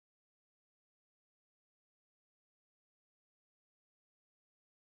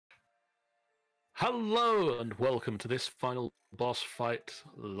Hello and welcome to this final boss fight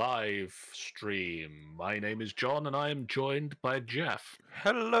live stream. My name is John and I am joined by Geoff.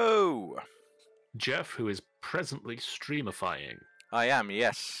 Hello! Geoff, who is presently streamifying. I am,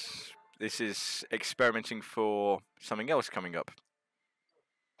 yes. This is experimenting for something else coming up.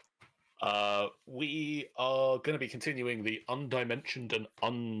 We are going to be continuing the undimensioned and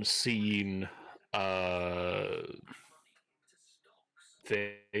unseen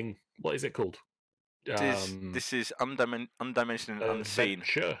thing. What is it called? This is undimensioned and unseen.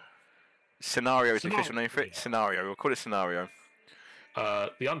 Adventure. Scenario is the official name for it. Scenario. We'll call it scenario. The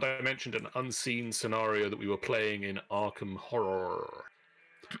undimensioned and unseen scenario that we were playing in Arkham Horror.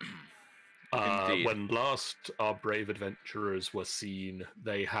 When last our brave adventurers were seen,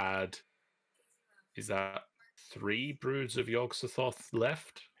 they had... Is that 3 broods of Yog-Sothoth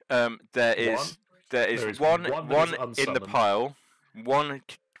left? There is one in the pile, 1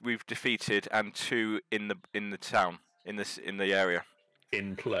 we've defeated, and 2 in the town, in the area.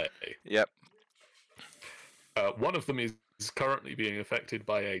 In play. Yep. One of them is currently being affected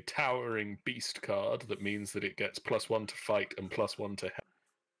by a towering beast card that means that it gets +1 to fight and +1 to health.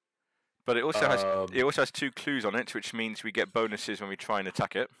 But it also has 2 clues on it, which means we get bonuses when we try and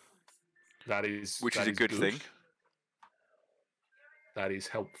attack it. Which is a good thing. That is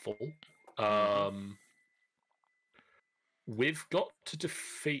helpful. We've got to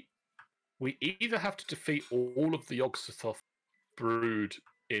defeat... We either have to defeat all of the Yog-Sothoth brood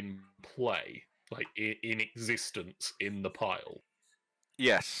in play, like in existence in the pile.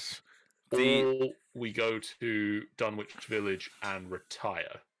 Yes. Or we go to Dunwich village and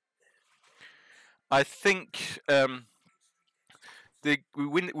retire. I think we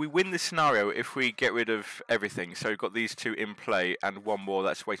win the scenario if we get rid of everything. So we've got these 2 in play and 1 more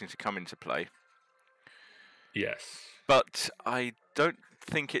that's waiting to come into play. Yes. But I don't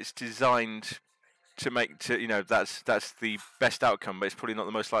think it's designed to that's the best outcome, but it's probably not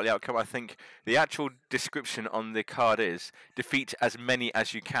the most likely outcome. I think the actual description on the card is defeat as many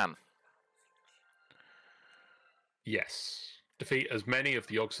as you can. Yes. Defeat as many of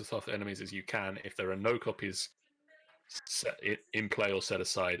the Yog-Sothoth enemies as you can. If there are no copies set in play or set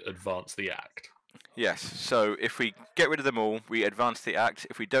aside, advance the act. Yes, so if we get rid of them all, we advance the act.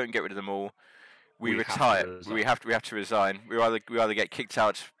 If we don't get rid of them all, we retire. We have to resign. We either get kicked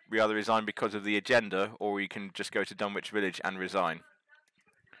out. We either resign because of the agenda, or we can just go to Dunwich village and resign.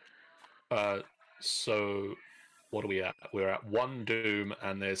 So what are we at? We're at 1 doom,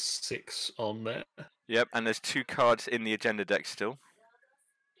 and there's 6 on there. Yep, and there's 2 cards in the agenda deck still.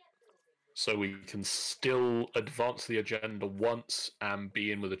 So we can still advance the agenda once and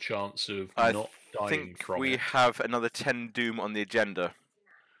be in with a chance of not dying from it. We have another 10 doom on the agenda.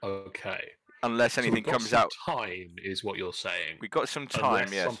 Okay. Unless anything comes out. Time is what you're saying. We got some time,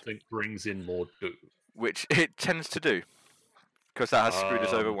 Unless yes. something brings in more doom. Which it tends to do, because that has screwed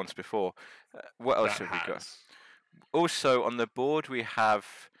us over once before. What else have we got? Also on the board we have,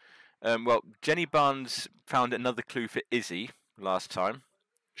 Jenny Barnes found another clue for Izzy last time.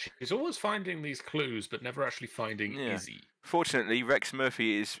 She's always finding these clues, but never actually finding Izzy. Fortunately, Rex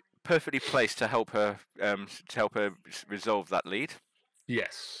Murphy is perfectly placed to help her resolve that lead.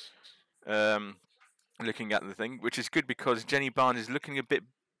 Yes. Looking at the thing, which is good because Jenny Barnes is looking a bit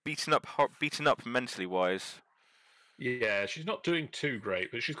beaten up mentally wise. Yeah, she's not doing too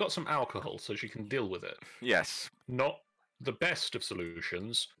great, but she's got some alcohol, so she can deal with it. Yes. Not the best of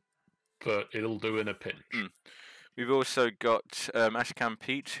solutions, but it'll do in a pinch. We've also got Ashcan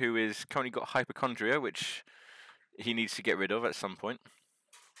Pete, who is currently got hypochondria, which he needs to get rid of at some point.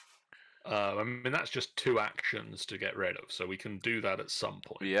 I mean, that's just 2 actions to get rid of, so we can do that at some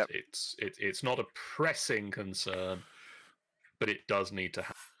point. Yep. It's not a pressing concern, but it does need to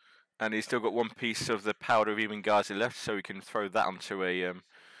happen. And he's still got 1 piece of the powder of even Gazi left, so we can throw that onto a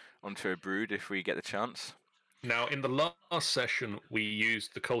brood if we get the chance. Now, in the last session, we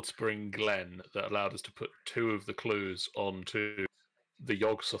used the Cold Spring Glen that allowed us to put 2 of the clues onto the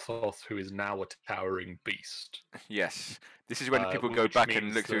Yog-Sothoth, who is now a towering beast. Yes. This is when people go back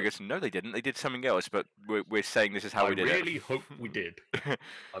and look through and go, no, they didn't. They did something else, but we're saying this is how we did it. I really hope we did.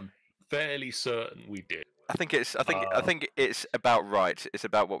 I'm fairly certain we did. I think it's about right. It's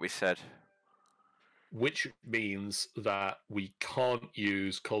about what we said. Which means that we can't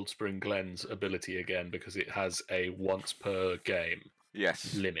use Cold Spring Glen's ability again because it has a once per game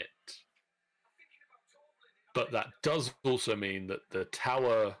limit. But that does also mean that the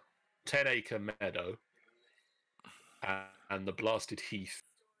Tower 10-acre meadow and the Blasted Heath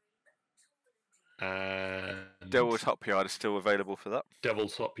and Devil's Hopyard is still available for that.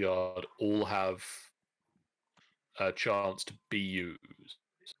 Devil's Hopyard all have a chance to be used.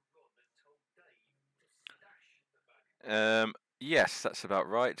 Yes, that's about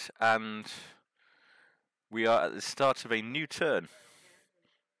right. And we are at the start of a new turn.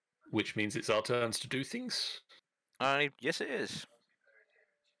 Which means it's our turns to do things. Yes, it is.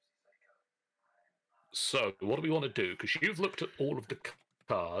 So, what do we want to do? Because you've looked at all of the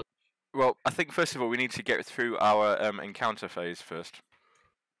cards. Well, I think first of all we need to get through our encounter phase first.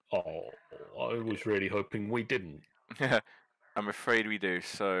 Oh, I was really hoping we didn't. I'm afraid we do.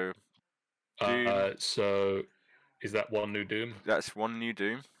 So, Doom. So, is that one new Doom? That's one new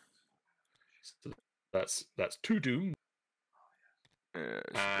Doom. So that's 2 Doom.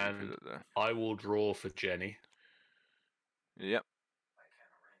 And I will draw for Jenny. Yep.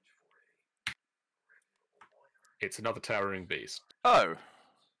 It's another towering beast. Oh.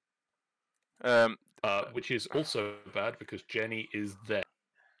 Which is also bad because Jenny is there.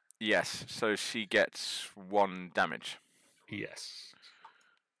 Yes, so she gets 1 damage. Yes.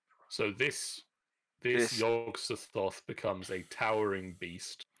 So this Yog-Sothoth becomes a towering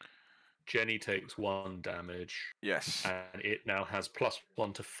beast. Jenny takes 1 damage. Yes. And it now has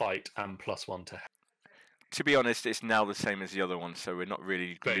 +1 to fight and +1 to. To be honest, it's now the same as the other one, so we're not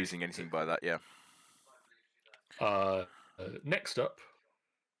really losing anything by that. Yeah. Next up,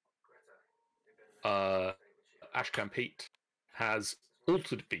 Ashcan Pete has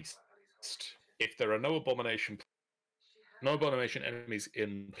Altered Beast. If there are no abomination enemies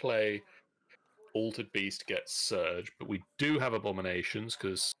in play, Altered Beast gets Surge. But we do have abominations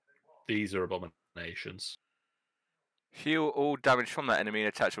because these are abominations. Heal all damage from that enemy and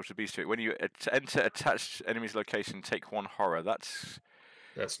attach Altered Beast to it. When you enter attached enemy's location, take 1 horror. That's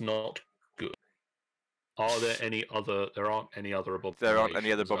not good. Are there any other? There aren't any other abominations. There aren't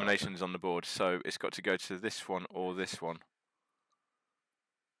any other abominations on the board, so it's got to go to this one or this one.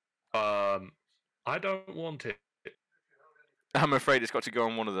 I don't want it. I'm afraid it's got to go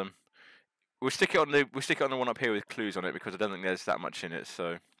on one of them. We'll stick it on the one up here with clues on it because I don't think there's that much in it.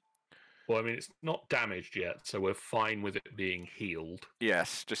 So. Well, I mean, it's not damaged yet, so we're fine with it being healed.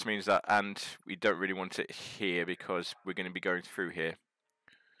 Yes, just means that, and we don't really want it here because we're going to be going through here.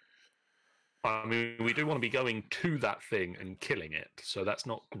 I mean, we do want to be going to that thing and killing it, so that's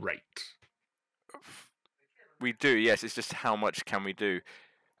not great. We do, yes. It's just how much can we do?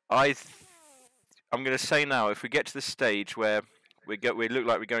 I'm going to say now, if we get to the stage where we look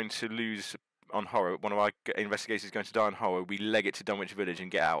like we're going to lose on horror, one of our investigators is going to die on horror, we leg it to Dunwich Village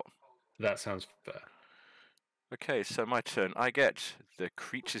and get out. That sounds fair. Okay, so my turn. I get the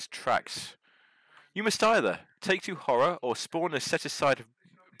creature's tracks. You must either take 2 horror or spawn a set-aside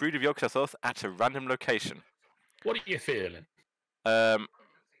brood of Yog-Sothoth at a random location. What are you feeling? I'm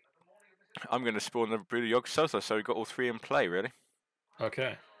going to spawn the brood of Yog-Sothoth, so we've got all 3 in play, really.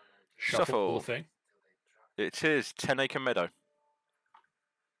 Okay. Shuffle the thing. It is 10-acre meadow.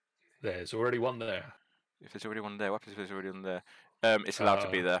 There's already one there. If there's already one there, what happens if there's already one there? It's allowed to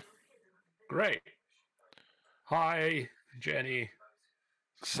be there. Great. Hi, Jenny.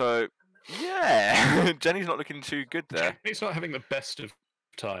 So, yeah, Jenny's not looking too good there. Jenny's not having the best of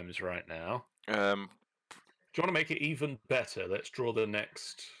times right now. Do you want to make it even better? Let's draw the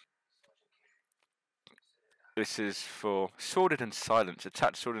next. This is for Sordid and Silence.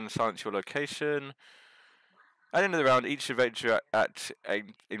 Attach Sordid and Silence to your location. At the end of the round, each adventurer at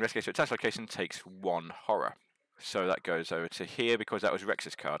an investigator attached location takes 1 horror. So that goes over to here because that was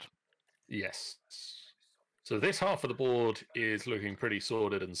Rex's card. Yes. So this half of the board is looking pretty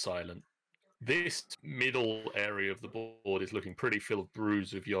sordid and silent. This middle area of the board is looking pretty full of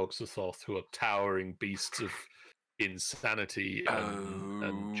broods of Yog-Sothoth who are towering beasts of insanity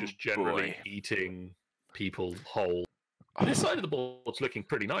and just generally eating people whole. This side of the board's looking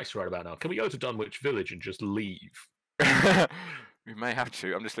pretty nice right about now. Can we go to Dunwich Village and just leave? We may have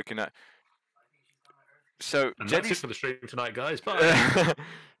to. I'm just looking at. So and that's it for the stream tonight, guys. Bye.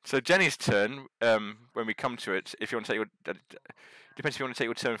 So Jenny's turn. When we come to it, if you want to take your, depends if you want to take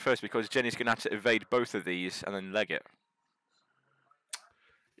your turn first, because Jenny's going to have to evade both of these and then leg it.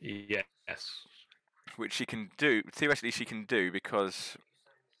 Yes. Which she can do. Theoretically, she can do because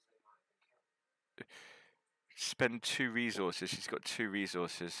spend 2 resources. She's got 2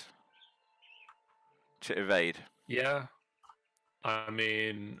 resources to evade. Yeah. I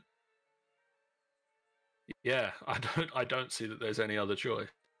mean, yeah. I don't see that there's any other choice.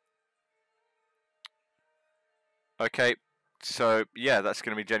 Okay, so yeah, that's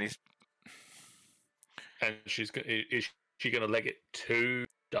going to be Jenny's. And is she going to leg it to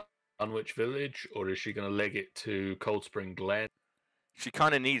Dunwich Village, or is she going to leg it to Cold Spring Glen? She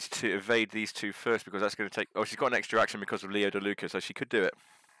kind of needs to evade these 2 first because that's going to take. Oh, she's got an extra action because of Leo DeLuca, so she could do it.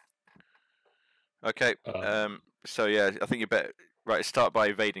 Okay. So yeah, I think you better start by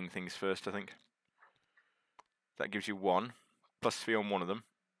evading things first. I think That gives you 1. +3 on one of them.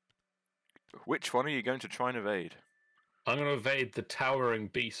 Which one are you going to try and evade? I'm going to evade the towering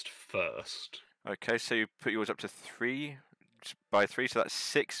beast first. Okay, so you put yours up to 3 by 3, so that's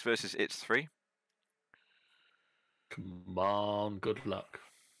 6 versus its 3. Come on, good luck.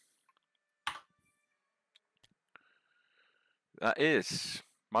 That is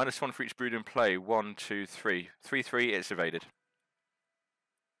 -1 for each brood in play. 1, 2, 3. 3, 3, it's evaded.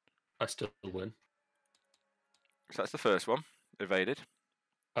 I still win. So that's the first one, evaded.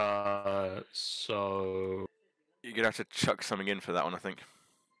 So... You're going to have to chuck something in for that one, I think.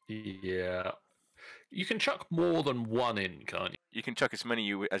 Yeah. You can chuck more than 1 in, can't you? You can chuck as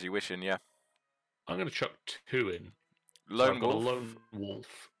many as you wish in, yeah. I'm going to chuck 2 in. Lone so I've wolf. got a lone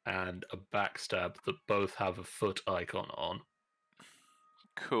wolf and a backstab that both have a foot icon on.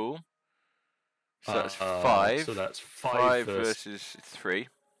 Cool. So that's 5. So that's 5 versus 3.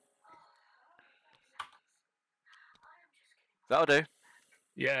 That'll do.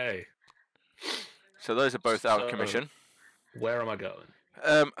 Yay. So those are both out of commission. Where am I going?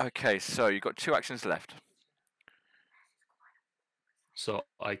 Okay, so you've got 2 actions left. So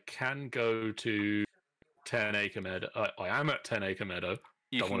I can go to 10 Acre Meadow. I am at 10 Acre Meadow.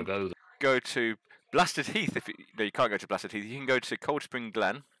 You Don't want to go there. Go to Blasted Heath. No, you can't go to Blasted Heath. You can go to Cold Spring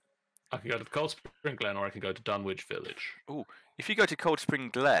Glen. I can go to the Cold Spring Glen, or I can go to Dunwich Village. Ooh, if you go to Cold Spring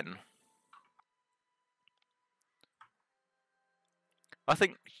Glen, I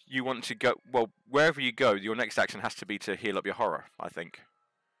think you want to go. Well, wherever you go, your next action has to be to heal up your horror, I think.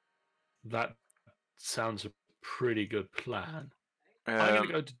 That sounds a pretty good plan. I'm going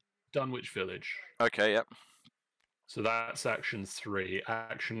to go to Dunwich Village. Okay, yep. So that's action 3.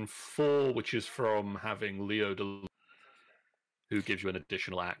 Action 4, which is from having Leo who gives you an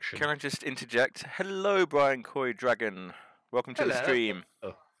additional action. Can I just interject? Hello, Brian Coy Dragon. Welcome to the stream.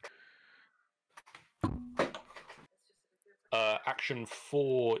 Action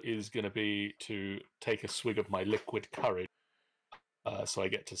 4 is going to be to take a swig of my liquid courage. So I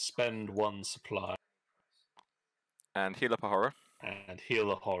get to spend 1 supply. And heal up a horror. And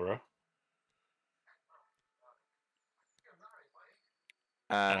heal a horror.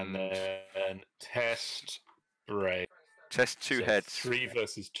 And then test Ray. Test 2 heads. 3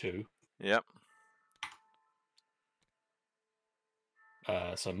 versus 2. Yep.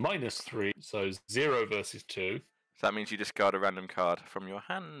 So -3. So 0 versus 2. So that means you discard a random card from your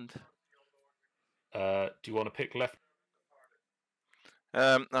hand. Do you want to pick left?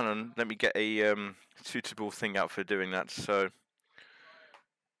 No, let me get a suitable thing out for doing that. So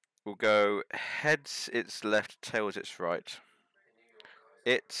we'll go heads, it's left, tails, it's right.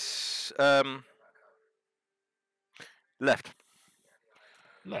 It's left.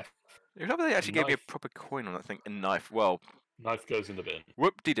 Left. You know they actually gave me a proper coin on that thing. A knife. Well, knife goes in the bin.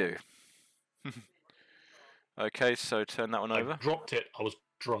 Whoop-de-doo. Okay, so turn that one over. I dropped it. I was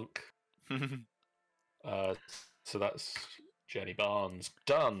drunk. So that's Jenny Barnes.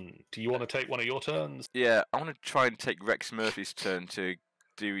 Done. Do you want to take one of your turns? Yeah, I want to try and take Rex Murphy's turn to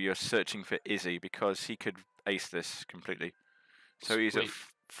do your searching for Izzy, because he could ace this completely. So he's at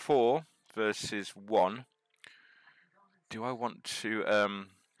 4 versus 1. Do I want to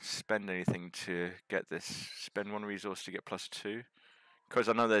spend anything to get this? Spend 1 resource to get +2? Because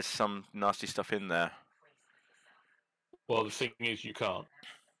I know there's some nasty stuff in there. Well, the thing is, you can't.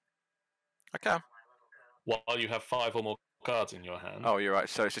 I can. While you have 5 or more cards in your hand. Oh, you're right.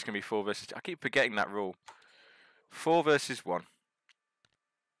 So it's just going to be 4 versus 2. I keep forgetting that rule. 4 versus 1.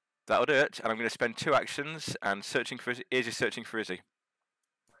 That'll do it. And I'm going to spend 2 actions and searching for Izzy. Izzy searching for Izzy.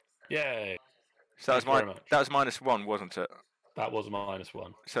 Yay. So that was -1, wasn't it? That was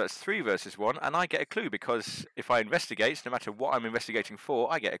 -1. So it's 3 versus 1, and I get a clue, because if I investigate, no matter what I'm investigating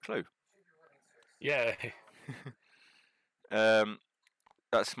for, I get a clue. Yay.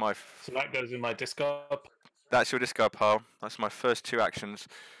 That's my... So that goes in my discard. That's your discard pile. That's my first 2 actions.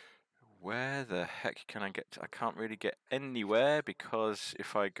 Where the heck can I get to? I can't really get anywhere, because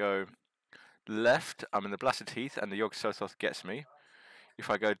if I go left, I'm in the Blasted Heath, and the Yog-Sothoth gets me. If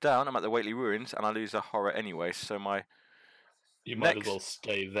I go down, I'm at the Waitley Ruins, and I lose a horror anyway, so my... You might as well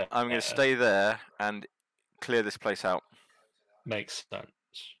stay there. I'm going to stay there and clear this place out. Makes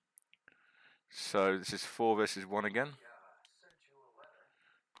sense. So this is 4 versus 1 again.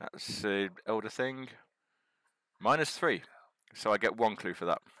 That's the elder thing. -3. So I get 1 clue for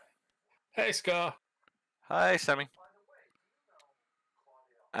that. Hey, Scar. Hi, Sammy.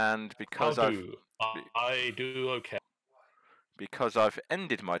 And because I do okay. Because I've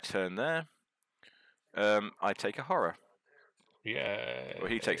ended my turn there, I take a horror. Yeah. Well,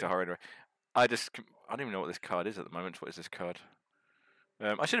 he takes a horror anyway. I don't even know what this card is at the moment. What is this card?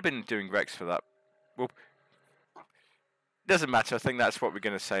 I should have been doing Rex for that. Well, doesn't matter. I think that's what we're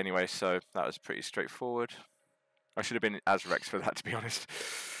going to say anyway. So that was pretty straightforward. I should have been as Rex for that, to be honest.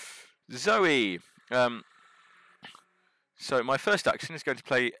 Zoe. So my first action is going to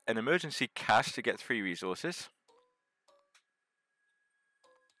play an emergency cash to get 3 resources.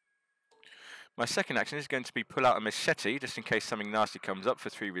 My second action is going to be pull out a machete, just in case something nasty comes up, for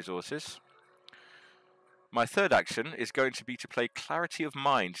 3 resources. My third action is going to be to play Clarity of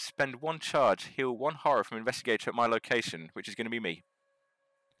Mind. Spend 1 charge, heal 1 horror from investigator at my location, which is going to be me.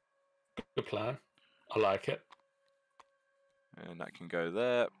 Good plan. I like it. And that can go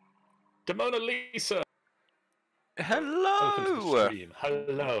there. Demona Lisa! Hello!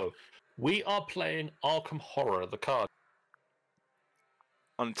 Hello. We are playing Arkham Horror, the card.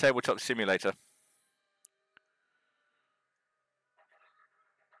 On Tabletop Simulator.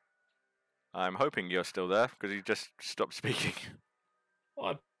 I'm hoping you're still there, because you just stopped speaking.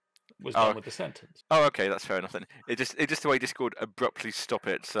 Well, I was done with the sentence. Oh, okay, that's fair enough then. It just the way Discord abruptly stop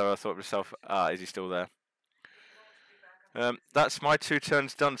it, so I thought to myself, is he still there? That's my 2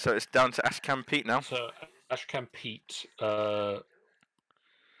 turns done, so it's down to Ashcan Pete now. So, Ashcan Pete,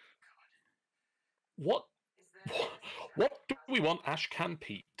 what do we want Ashcan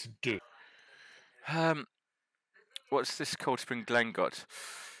Pete to do? What's this Cold Spring Glen got?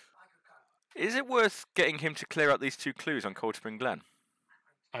 Is it worth getting him to clear out these 2 clues on Cold Spring Glen?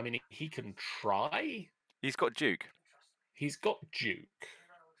 I mean, he can try. He's got Duke. He's got Duke,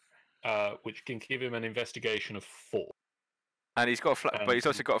 which can give him an investigation of 4. And he's got but he's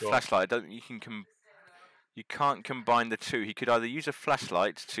also got a flashlight. I don't think you can't combine the 2. He could either use a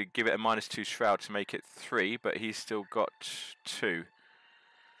flashlight to give it a -2 shroud to make it 3, but he's still got 2.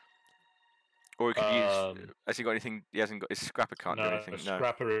 Or he could use. Has he got anything? He hasn't got his Scrapper. Can't do anything. No.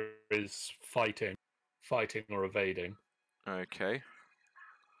 Scrapper is fighting or evading. Okay.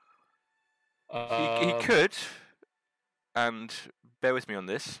 He could, and bear with me on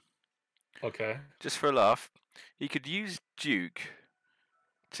this. Okay. Just for a laugh, he could use Duke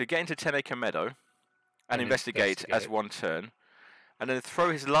to get into 10 Acre Meadow and investigate as 1 turn, and then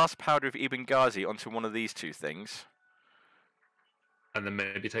throw his last powder of Ibn Ghazi onto one of these 2 things. And then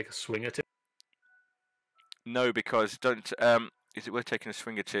maybe take a swing at it? No, because don't. Is it worth taking a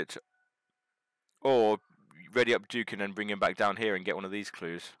swing at it? Or ready up Duke and then bring him back down here and get one of these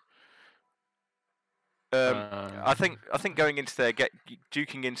clues? I think going into there,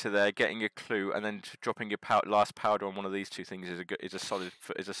 duking into there, getting a clue, and then dropping your last powder on one of these 2 things is a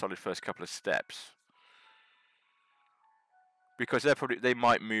solid first couple of steps. Because they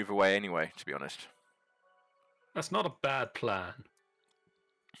might move away anyway. To be honest, that's not a bad plan.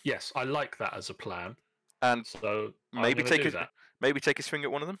 Yes, I like that as a plan. And so maybe take a swing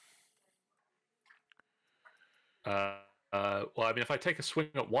at one of them. Well, I mean, if I take a swing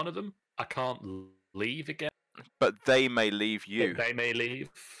at one of them, I can't leave again. But they may leave you. But they may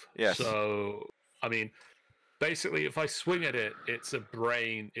leave. Yes. So, I mean, basically, if I swing at it, it's a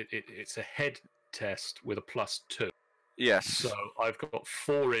brain. It's a head test with a +2. Yes. So I've got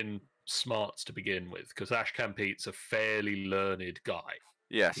 4 in smarts to begin with, because Ashcan Pete's a fairly learned guy.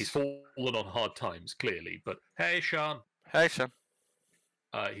 Yes. He's fallen on hard times, clearly. But hey, Sean. Hey, Sean.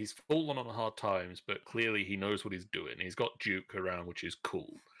 He's fallen on hard times, but clearly he knows what he's doing. He's got Duke around, which is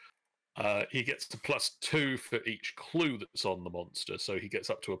cool. He gets to +2 for each clue that's on the monster, so he gets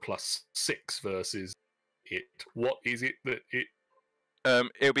up to a +6 versus it. What is it that it?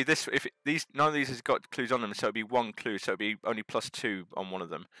 It'll be this. None of these has got clues on them, so it'll be 1 clue. So it'll be only +2 on one of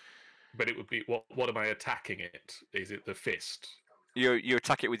them. But it would be what am I attacking it? Is it the fist? You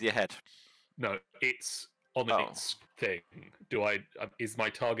attack it with your head. No, it's on its thing. Is my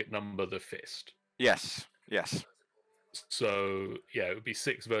target number the fist? Yes. Yes. So yeah, it would be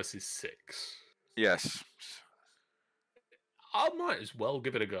 6 versus 6. Yes. I might as well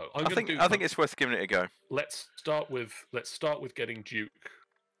give it a go. I think it's worth giving it a go. Let's start with getting Duke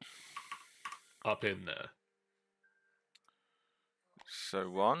up in there. So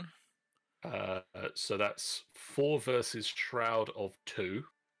 1. So that's 4 versus Shroud of 2.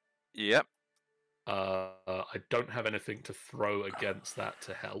 Yep. I don't have anything to throw against that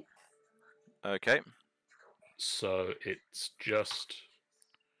to help. Okay. So it's just...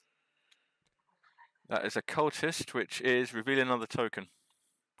 That is a cultist, which is revealing another token.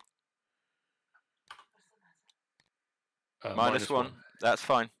 -1. That's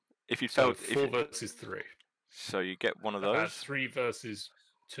fine. If you so 4 versus 3. So you get one of those. 3 versus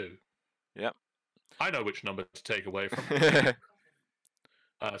 2. Yep. I know which number to take away from.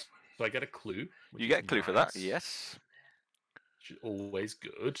 So I get a clue. You get a clue for that, yes. Which is always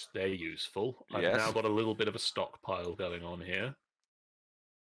good. They're useful. I've Yes. now got a little bit of a stockpile going on here.